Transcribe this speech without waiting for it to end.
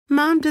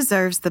Mom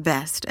deserves the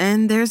best,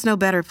 and there's no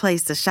better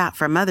place to shop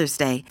for Mother's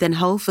Day than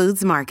Whole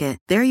Foods Market.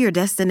 They're your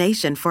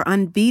destination for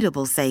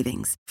unbeatable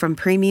savings, from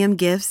premium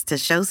gifts to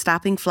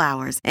show-stopping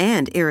flowers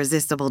and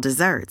irresistible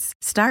desserts.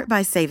 Start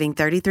by saving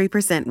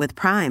 33% with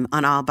Prime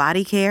on all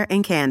body care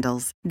and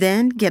candles.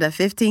 Then get a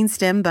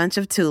 15-stem bunch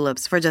of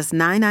tulips for just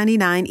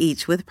 $9.99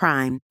 each with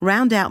Prime.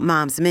 Round out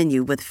Mom's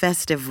menu with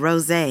festive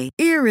rosé,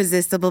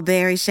 irresistible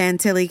berry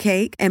chantilly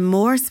cake, and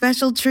more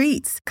special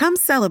treats. Come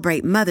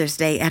celebrate Mother's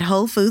Day at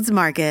Whole Foods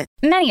Market.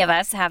 Many of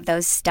us have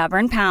those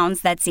stubborn pounds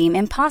that seem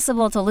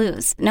impossible to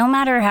lose, no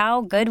matter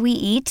how good we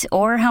eat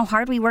or how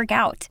hard we work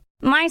out.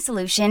 My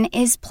solution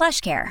is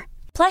PlushCare.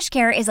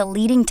 PlushCare is a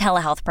leading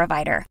telehealth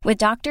provider with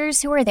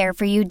doctors who are there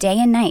for you day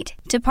and night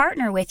to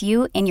partner with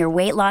you in your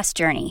weight loss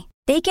journey.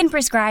 They can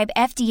prescribe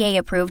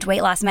FDA-approved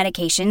weight loss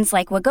medications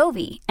like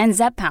Wegovy and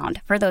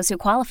Zepbound for those who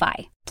qualify.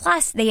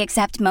 Plus, they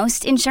accept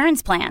most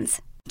insurance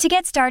plans. To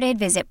get started,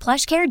 visit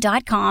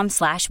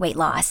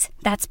plushcare.com/weightloss.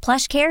 That's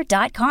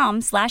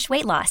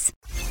plushcare.com/weightloss.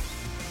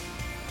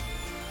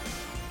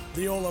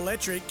 The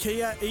all-electric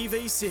Kia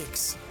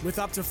EV6 with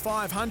up to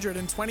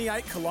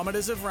 528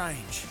 kilometres of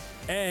range.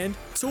 And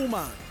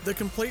Toolmart, the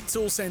complete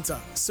tool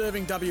centre,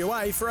 serving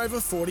WA for over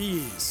 40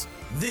 years.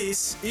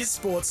 This is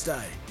Sports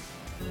Day.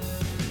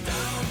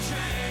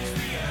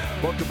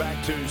 Welcome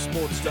back to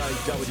Sports Day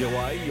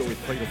WA. You're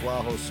with Peter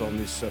Vlahos on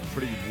this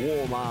pretty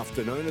warm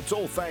afternoon. It's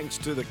all thanks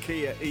to the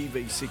Kia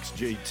EV6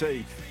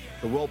 GT,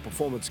 the World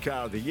Performance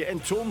Car of the Year,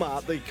 and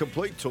Toolmart, the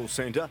complete tool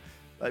centre.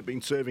 They've been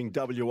serving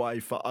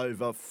WA for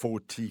over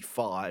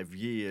 45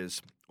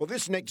 years. Well,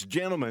 this next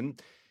gentleman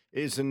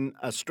is an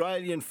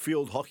Australian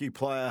field hockey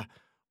player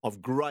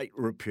of great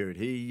repute.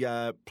 He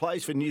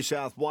plays for New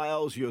South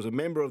Wales. He was a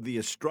member of the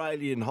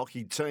Australian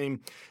hockey team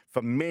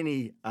for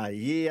many a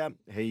year.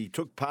 He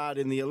took part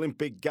in the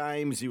Olympic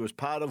Games. He was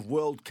part of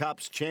World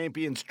Cups,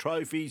 Champions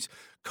Trophies,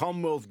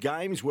 Commonwealth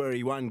Games, where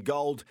he won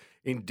gold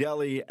in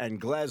Delhi and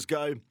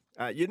Glasgow.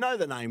 You know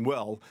the name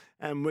well,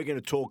 and we're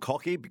going to talk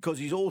hockey because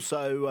he's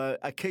also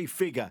a key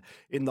figure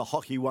in the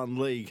Hockey One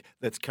League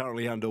that's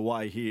currently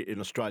underway here in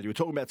Australia. We're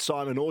talking about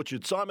Simon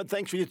Orchard. Simon,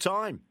 thanks for your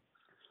time.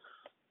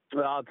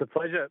 Well, it's a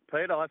pleasure,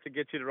 Pete. I'll have to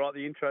get you to write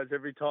the intros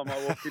every time I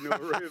walk into a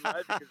room,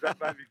 mate, because that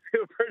made me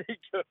feel pretty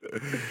good.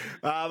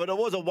 But it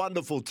was a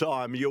wonderful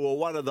time. You were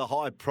one of the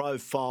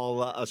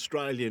high-profile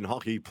Australian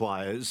hockey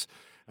players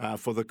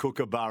for the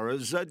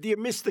Kookaburras. Do you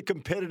miss the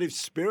competitive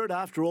spirit?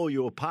 After all,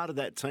 you were part of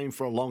that team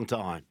for a long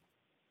time.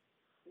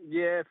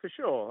 Yeah, for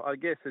sure. I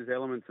guess there's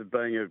elements of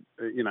being a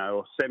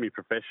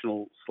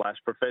semi-professional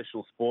 /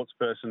 professional sports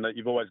person that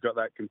you've always got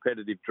that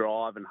competitive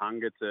drive and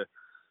hunger to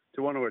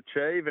want to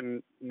achieve,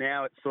 and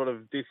now it's sort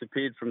of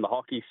disappeared from the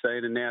hockey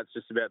scene, and now it's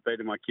just about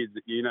beating my kids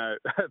at Pete,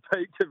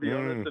 to be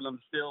honest, and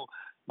I'm still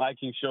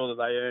making sure that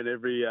they earn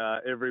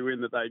every win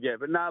that they get.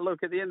 But no,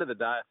 look, at the end of the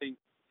day, I think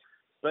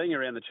being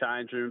around the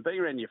change room, being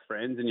around your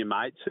friends and your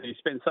mates who you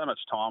spend so much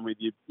time with,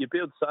 you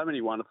build so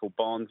many wonderful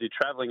bonds. You're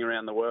travelling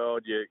around the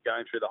world, you're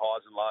going through the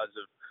highs and lows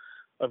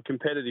of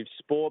competitive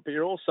sport, but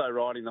you're also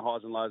riding the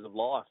highs and lows of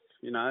life.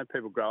 You know,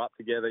 people grow up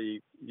together, you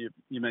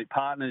meet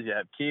partners, you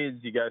have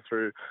kids, you go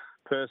through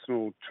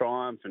personal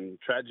triumph and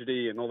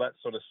tragedy and all that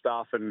sort of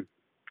stuff. And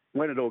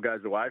when it all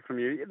goes away from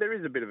you, there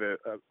is a bit of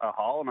a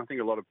hole. And I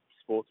think a lot of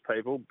sports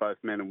people,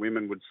 both men and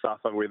women, would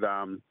suffer with,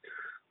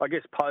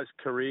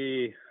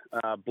 post-career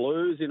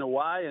blues in a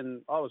way.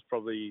 And I was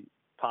probably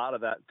part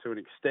of that to an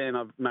extent.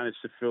 I've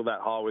managed to fill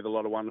that hole with a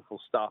lot of wonderful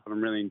stuff, and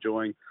I'm really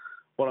enjoying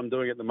what I'm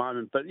doing at the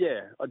moment. But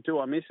yeah, I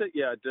miss it?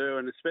 Yeah, I do.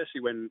 And especially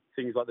when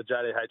things like the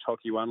JDH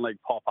Hockey One League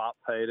pop up,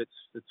 Pete,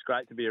 it's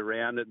great to be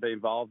around it, be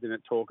involved in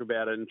it, talk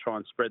about it, and try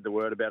and spread the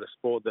word about a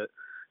sport that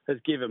has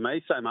given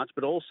me so much,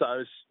 but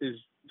also is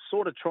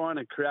sort of trying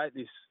to create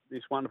this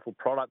wonderful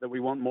product that we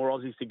want more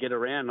Aussies to get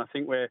around. And I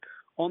think we're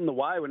on the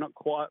way. We're not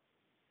quite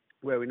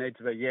where we need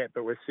to be yet,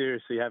 but we're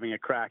seriously having a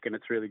crack, and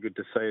it's really good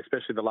to see,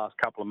 especially the last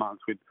couple of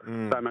months with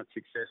so much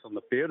success on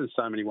the field and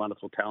so many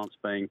wonderful talents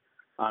being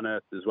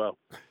unearthed as well.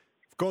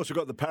 Of course, we've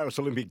got the Paris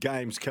Olympic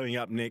Games coming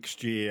up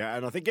next year,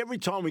 and I think every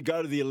time we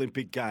go to the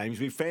Olympic Games,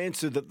 we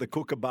fancy that the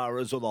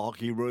Kookaburras or the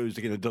Hockeyroos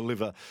are going to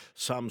deliver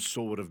some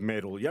sort of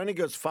medal. You only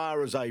go as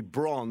far as a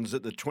bronze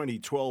at the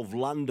 2012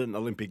 London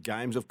Olympic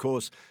Games. Of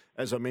course,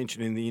 as I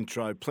mentioned in the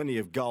intro, plenty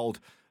of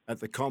gold at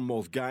the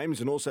Commonwealth Games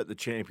and also at the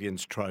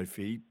Champions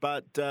Trophy.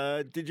 But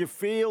did you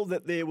feel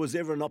that there was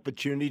ever an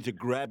opportunity to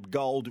grab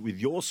gold with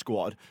your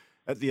squad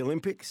at the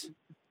Olympics?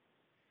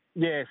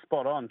 Yeah,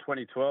 spot on.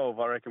 2012,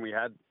 I reckon we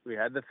had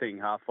the thing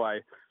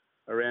halfway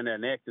around our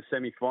neck. The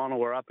semi-final,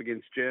 we're up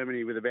against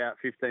Germany with about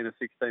 15 or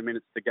 16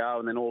 minutes to go,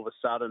 and then all of a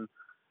sudden,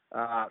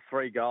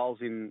 3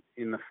 goals in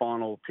the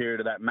final period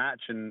of that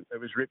match, and it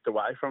was ripped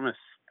away from us,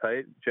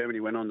 Pete. Germany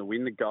went on to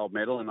win the gold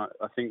medal, and I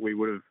think we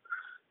would have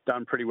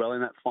done pretty well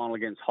in that final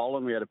against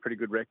Holland. We had a pretty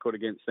good record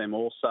against them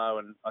also,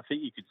 and I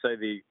think you could see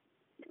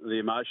the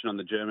emotion on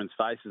the Germans'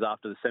 faces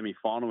after the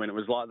semi-final when it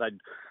was like they'd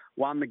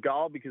won the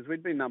gold, because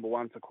we'd been number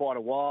one for quite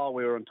a while.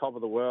 We were on top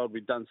of the world.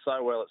 We'd done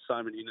so well at so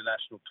many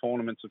international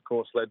tournaments, of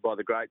course, led by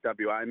the great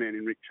WA man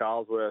in Rick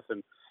Charlesworth,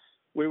 and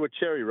we were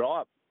cherry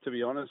ripe to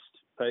be honest,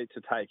 Pete,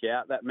 to take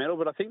out that medal.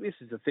 But I think this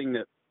is the thing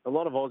that a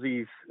lot of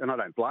Aussies, and I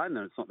don't blame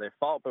them, it's not their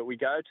fault, but we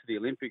go to the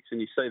Olympics and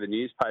you see the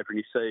newspaper and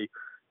you see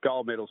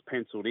gold medals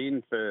penciled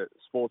in for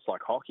sports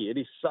like hockey. It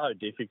is so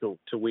difficult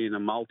to win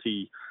an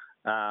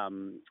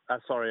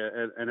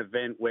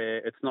event where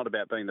it's not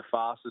about being the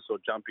fastest or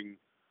jumping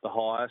the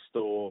highest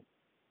or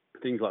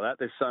things like that.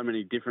 There's so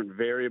many different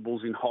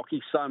variables in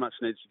hockey. So much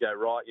needs to go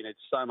right. You need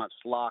so much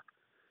luck.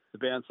 The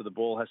bounce of the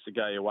ball has to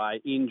go your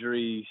way.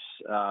 Injuries,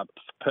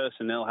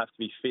 personnel have to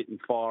be fit and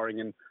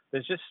firing. And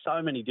there's just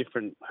so many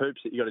different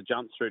hoops that you've got to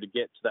jump through to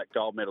get to that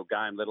gold medal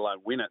game, let alone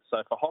win it.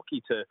 So for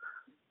hockey to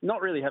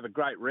not really have a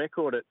great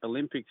record at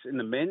Olympics in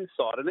the men's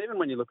side, and even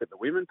when you look at the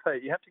women,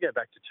 Pete, you have to go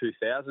back to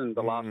 2000,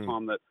 the last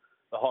time that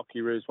the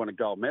Hockeyroos won a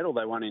gold medal.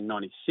 They won in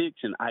 96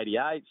 and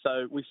 88.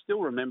 So we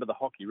still remember the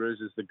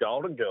Hockeyroos as the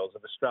golden girls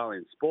of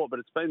Australian sport, but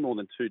it's been more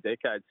than 2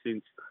 decades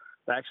since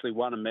they actually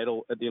won a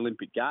medal at the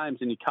Olympic Games.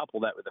 And you couple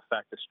that with the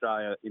fact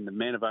Australia in the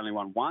men have only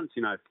won once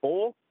in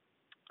 2004.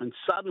 And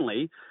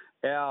suddenly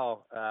our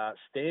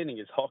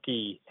standing as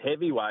hockey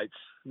heavyweights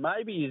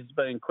maybe is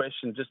being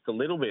questioned just a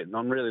little bit. And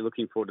I'm really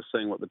looking forward to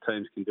seeing what the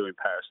teams can do in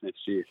Paris next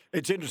year.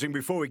 It's interesting,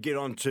 before we get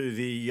on to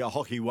the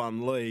Hockey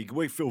One League,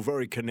 we feel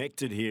very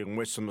connected here in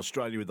Western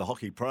Australia with the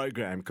hockey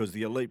program because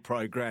the elite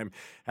program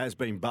has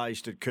been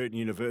based at Curtin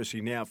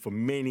University now for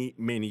many,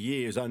 many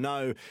years. I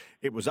know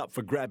it was up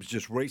for grabs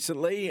just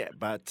recently,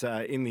 but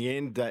in the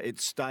end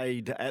it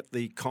stayed at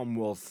the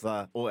Commonwealth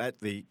or at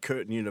the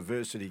Curtin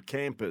University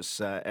campus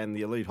and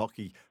the elite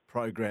hockey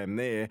program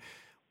there.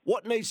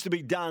 What needs to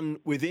be done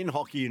within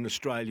hockey in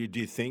Australia,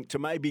 do you think, to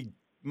maybe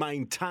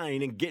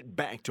maintain and get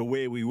back to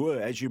where we were,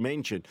 as you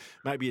mentioned,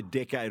 maybe a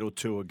decade or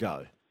two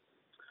ago?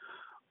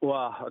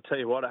 Well, I'll tell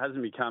you what, it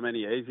hasn't become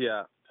any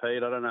easier,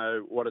 Pete. I don't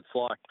know what it's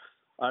like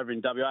over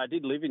in WA. I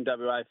did live in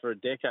WA for a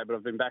decade, but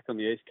I've been back on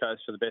the East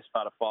Coast for the best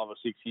part of 5 or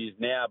 6 years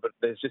now. But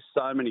there's just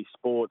so many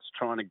sports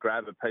trying to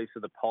grab a piece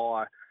of the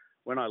pie.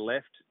 When I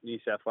left New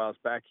South Wales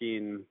back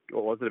in,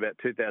 what was it, about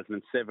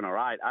 2007 or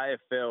 8,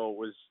 AFL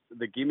was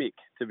the gimmick,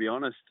 to be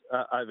honest.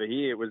 Over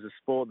here, it was a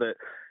sport that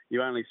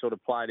you only sort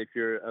of played if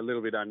you're a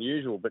little bit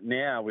unusual. But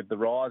now, with the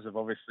rise of,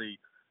 obviously,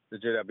 the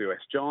GWS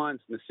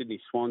Giants and the Sydney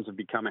Swans have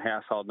become a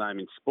household name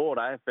in sport,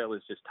 AFL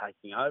is just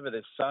taking over.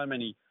 There's so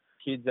many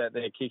kids out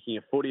there kicking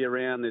a footy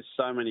around. There's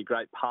so many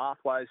great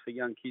pathways for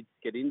young kids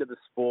to get into the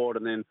sport.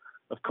 And then,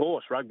 of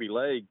course, rugby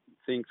league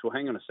thinks, well,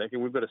 hang on a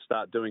second, we've got to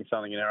start doing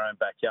something in our own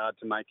backyard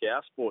to make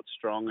our sport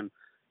strong. And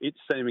it's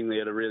seemingly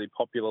at a really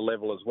popular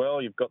level as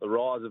well. You've got the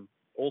rise of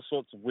all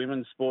sorts of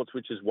women's sports,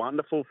 which is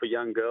wonderful for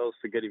young girls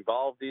to get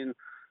involved in,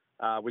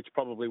 which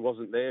probably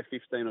wasn't there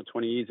 15 or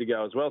 20 years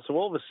ago as well. So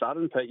all of a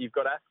sudden, Pete, you've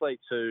got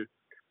athletes who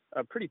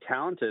are pretty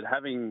talented,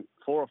 having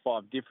 4 or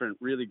 5 different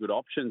really good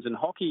options. And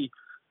hockey,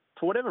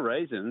 for whatever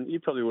reason, you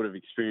probably would have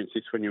experienced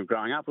this when you were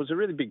growing up, it was a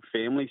really big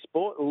family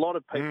sport. A lot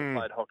of people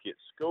played hockey at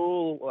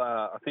school.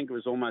 I think it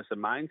was almost a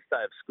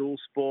mainstay of school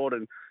sport.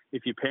 And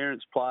if your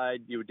parents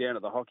played, you were down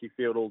at the hockey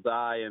field all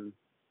day. And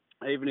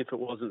even if it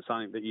wasn't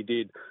something that you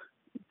did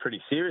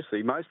pretty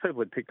seriously, most people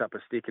had picked up a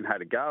stick and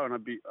had a go. And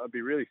I'd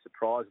be really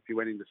surprised if you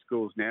went into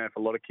schools now if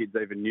a lot of kids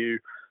even knew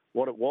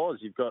what it was.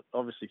 You've got,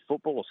 obviously,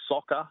 football or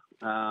soccer,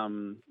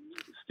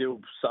 still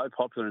so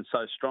popular and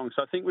so strong.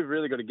 So I think we've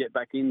really got to get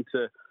back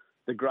into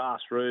the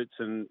grassroots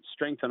and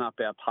strengthen up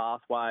our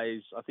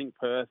pathways. I think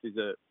Perth is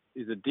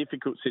a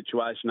difficult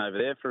situation over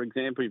there. For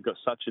example, you've got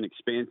such an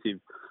expansive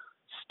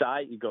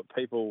state. You've got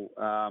people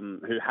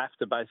who have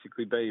to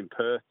basically be in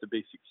Perth to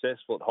be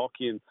successful at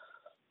hockey. And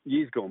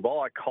years gone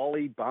by,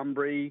 Collie,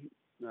 Bunbury,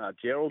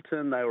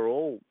 Geraldton, they were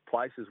all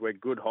places where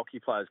good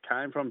hockey players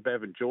came from.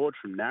 Bevan George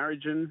from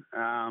Narrogin.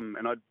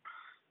 And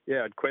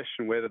I'd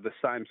question whether the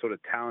same sort of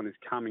talent is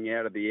coming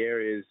out of the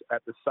areas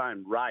at the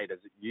same rate as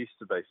it used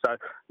to be. So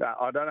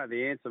I don't know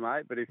the answer,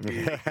 mate, but if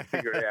you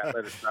figure it out,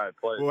 let us know,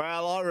 please.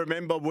 Well, I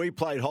remember we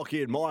played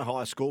hockey in my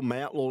high school,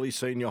 Mount Lawley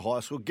Senior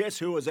High School. Guess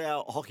who was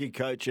our hockey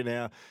coach and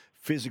our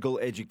physical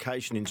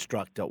education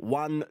instructor?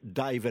 One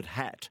David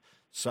Hatt.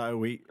 So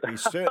we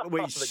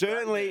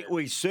certainly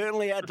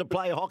had to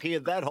play hockey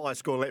at that high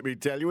school, let me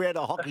tell you. We had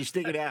a hockey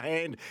stick in our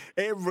hand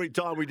every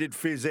time we did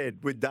phys ed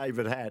with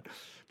David Hatt.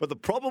 But the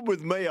problem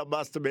with me, I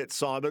must admit,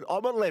 Simon,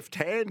 I'm a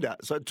left-hander,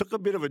 so it took a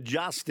bit of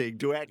adjusting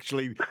to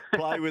actually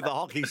play with a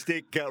hockey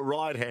stick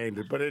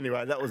right-handed. But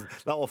anyway,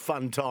 they were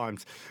fun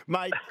times.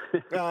 Mate,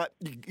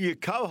 you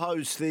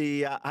co-host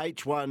the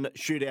H1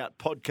 Shootout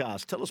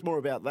podcast. Tell us more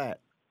about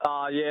that.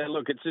 Yeah,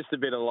 look, it's just a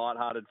bit of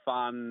light-hearted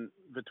fun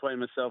between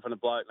myself and a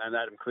bloke named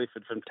Adam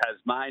Clifford from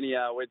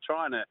Tasmania. We're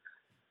trying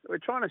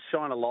to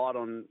shine a light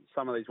on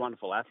some of these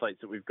wonderful athletes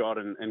that we've got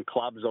and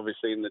clubs,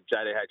 obviously, in the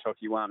JDH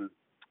Hockey One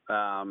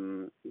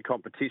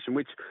competition,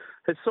 which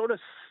has sort of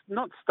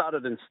not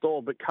stuttered and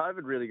stalled, but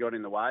COVID really got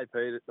in the way,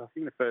 Pete. I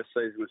think the first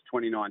season was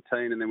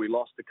 2019, and then we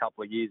lost a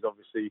couple of years,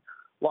 obviously,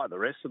 like the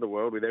rest of the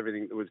world with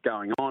everything that was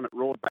going on. It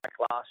roared back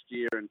last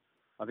year, and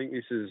I think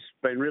this has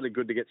been really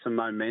good to get some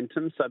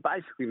momentum. So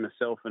basically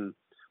myself and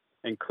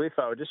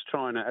Cliffo are just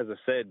trying to, as I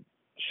said,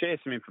 share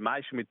some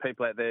information with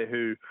people out there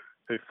who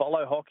who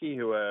follow hockey,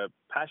 who are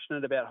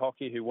passionate about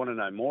hockey, who want to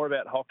know more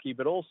about hockey,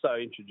 but also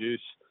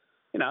introduce,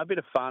 a bit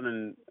of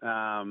fun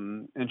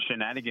and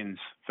shenanigans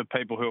for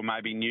people who are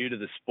maybe new to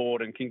the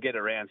sport and can get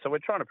around. So we're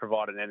trying to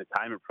provide an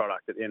entertainment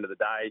product at the end of the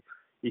day.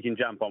 You can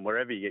jump on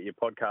wherever you get your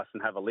podcast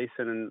and have a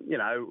listen. And,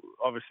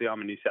 obviously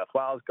I'm a New South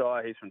Wales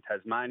guy. He's from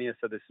Tasmania,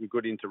 so there's some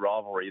good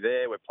inter-rivalry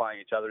there. We're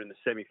playing each other in the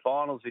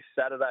semi-finals this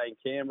Saturday in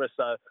Canberra.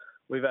 So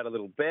we've had a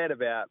little bet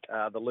about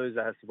the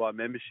loser has to buy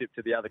membership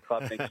to the other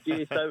club next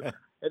year. So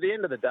at the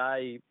end of the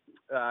day,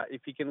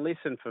 if you can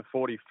listen for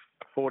 40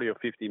 or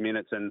 50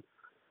 minutes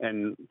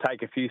and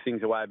take a few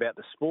things away about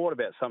the sport,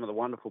 about some of the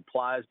wonderful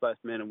players, both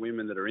men and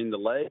women that are in the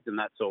league, then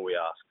that's all we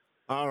ask.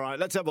 All right,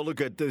 let's have a look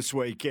at this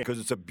weekend because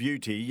it's a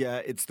beauty.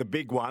 It's the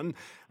big one.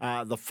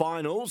 The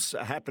finals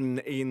happen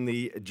in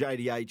the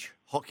JDH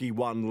Hockey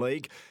One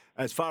League.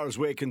 As far as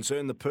we're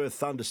concerned, the Perth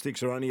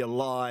Thundersticks are only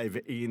alive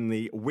in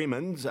the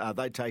women's.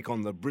 They take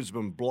on the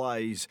Brisbane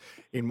Blaze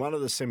in one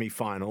of the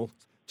semi-finals.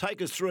 Take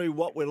us through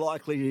what we're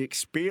likely to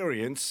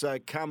experience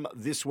come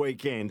this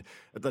weekend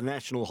at the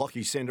National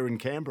Hockey Centre in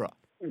Canberra.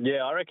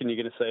 Yeah, I reckon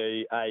you're going to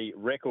see a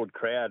record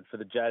crowd for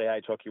the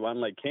JDH Hockey One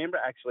League.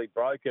 Canberra actually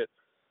broke it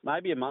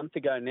maybe a month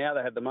ago now.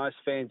 They had the most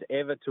fans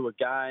ever to a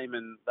game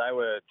and they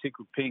were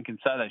tickled pink, and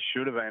so they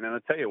should have been. And I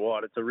tell you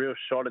what, it's a real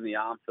shot in the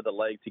arm for the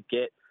league to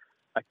get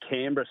a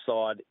Canberra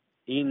side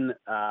in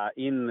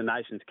the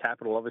nation's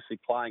capital, obviously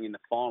playing in the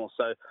final.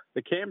 So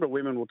the Canberra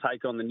women will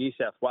take on the New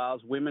South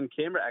Wales women.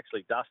 Canberra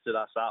actually dusted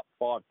us up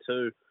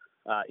 5-2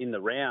 in the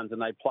rounds, and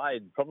they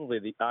played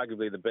probably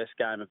arguably the best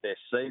game of their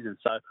season.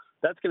 So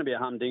that's going to be a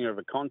humdinger of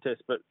a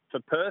contest. But for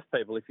Perth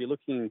people, if you're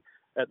looking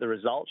at the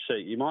result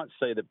sheet, you might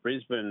see that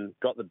Brisbane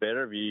got the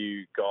better of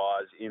you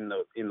guys in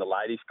the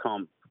ladies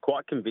comp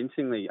quite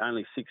convincingly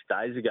only 6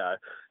 days ago.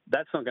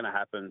 That's not going to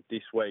happen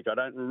this week. I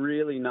don't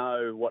really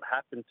know what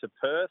happened to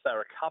Perth. There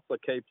were a couple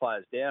of key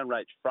players down.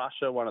 Rach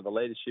Frusher, one of the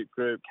leadership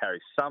group,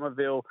 Carrie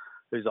Somerville,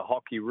 who's a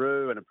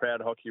hockey-roo and a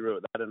proud hockey-roo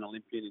at that, an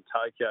Olympian in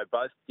Tokyo,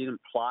 both didn't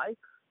play.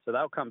 So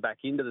they'll come back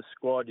into the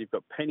squad. You've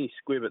got Penny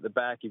Squibb at the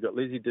back. You've got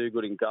Lizzie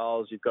Dogood in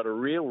goals. You've got a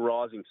real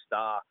rising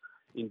star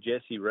in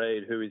Jessie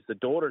Reid, who is the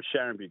daughter of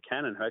Sharon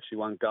Buchanan, who actually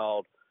won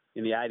gold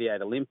in the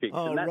 88 Olympics.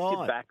 And that's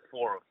your back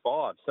 4 or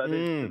 5. So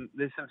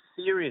there's some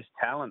serious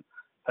talent,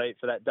 Pete,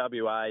 for that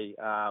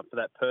WA, for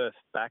that Perth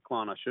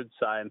backline, I should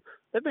say. And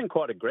they've been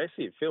quite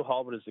aggressive. Phil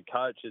Holbert, as the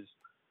coach,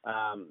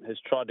 has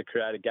tried to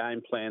create a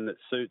game plan that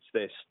suits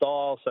their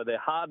style. So they're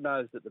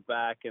hard-nosed at the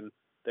back and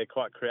they're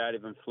quite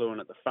creative and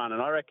fluent at the front.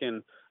 And I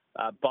reckon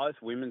both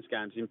women's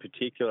games in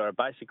particular are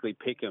basically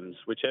pick-ems.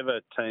 Whichever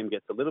team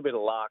gets a little bit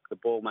of luck, the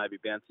ball maybe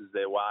bounces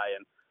their way,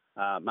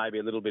 and maybe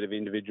a little bit of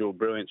individual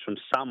brilliance from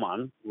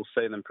someone will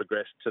see them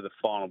progress to the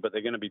final. But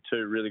they're going to be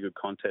 2 really good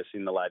contests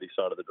in the ladies'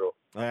 side of the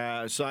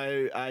draw.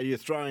 So are you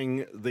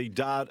throwing the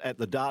dart at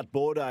the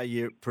dartboard? Are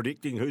you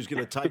predicting who's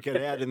going to take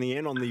it out in the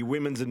end on the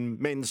women's and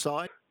men's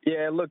side?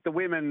 Yeah, look, the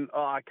women,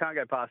 I can't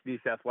go past New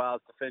South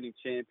Wales, defending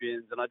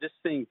champions, and I just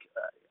think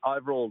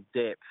overall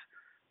depth,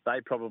 they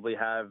probably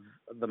have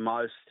the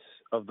most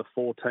of the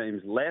 4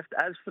 teams left.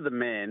 As for the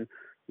men,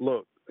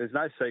 look, there's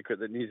no secret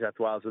that New South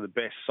Wales are the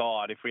best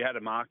side. If we had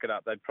to mark it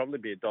up, they'd probably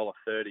be $1.30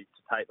 to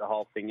take the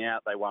whole thing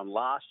out. They won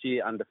last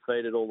year,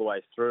 undefeated all the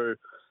way through.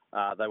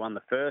 They won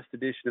the first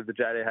edition of the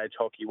JDH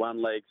Hockey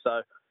One League.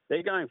 So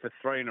they're going for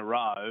 3 in a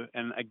row.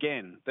 And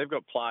again, they've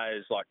got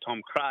players like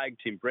Tom Craig,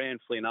 Tim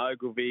Brand, Flynn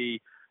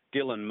Ogilvie,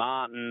 Dylan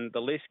Martin.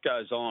 The list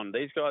goes on.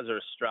 These guys are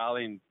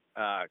Australian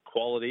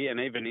quality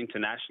and even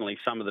internationally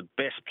some of the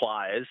best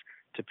players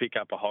to pick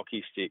up a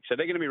hockey stick. So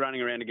they're going to be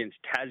running around against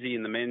Tassie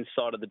in the men's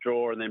side of the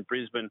draw, and then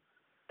Brisbane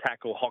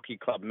tackle Hockey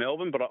Club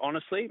Melbourne. But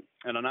honestly,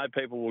 and I know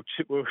people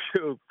will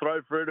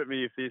throw fruit at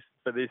me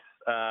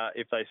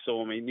if they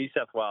saw me, New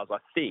South Wales, I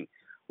think,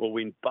 will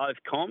win both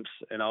comps,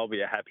 and I'll be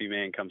a happy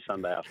man come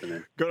Sunday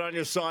afternoon. Good on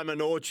you, Simon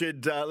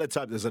Orchard. Let's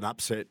hope there's an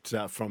upset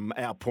from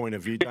our point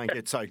of view. Don't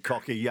get so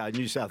cocky.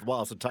 New South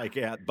Wales to take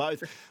out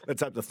both.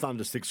 Let's hope the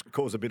Thundersticks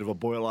cause a bit of a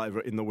boil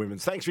over in the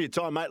women's. Thanks for your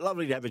time, mate.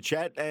 Lovely to have a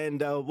chat,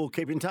 and we'll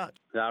keep in touch.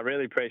 I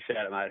really appreciate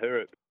it, mate.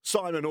 Hooroo.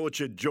 Simon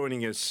Orchard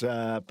joining us,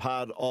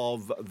 part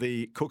of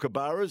the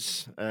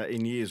Kookaburras,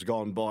 in years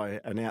gone by,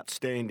 an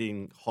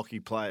outstanding hockey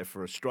player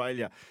for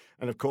Australia.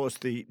 And, of course,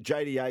 the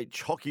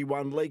JDH Hockey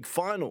One League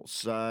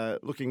finals.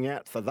 Looking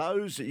out for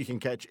those. You can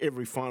catch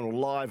every final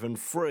live and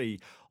free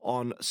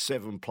on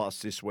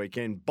 7plus this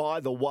weekend.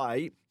 By the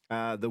way,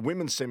 the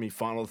women's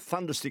semi-final,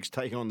 Thundersticks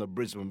taking on the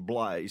Brisbane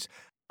Blaze.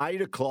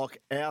 8 o'clock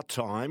our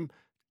time.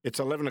 It's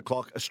 11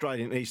 o'clock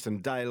Australian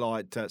Eastern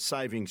Daylight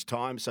Savings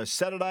Time. So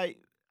Saturday,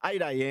 8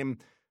 a.m,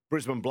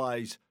 Brisbane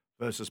Blaze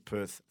versus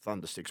Perth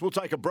Thundersticks. We'll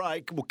take a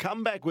break. We'll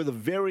come back with a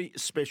very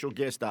special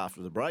guest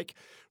after the break.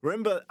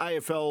 Remember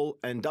AFL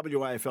and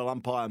WAFL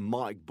umpire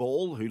Mike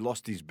Ball, who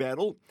lost his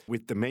battle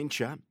with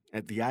dementia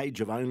at the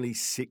age of only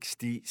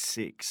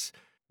 66.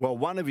 Well,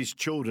 one of his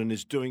children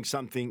is doing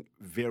something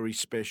very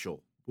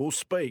special. We'll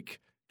speak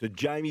to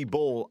Jamie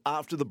Ball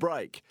after the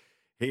break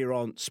here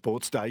on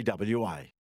Sports Day WA.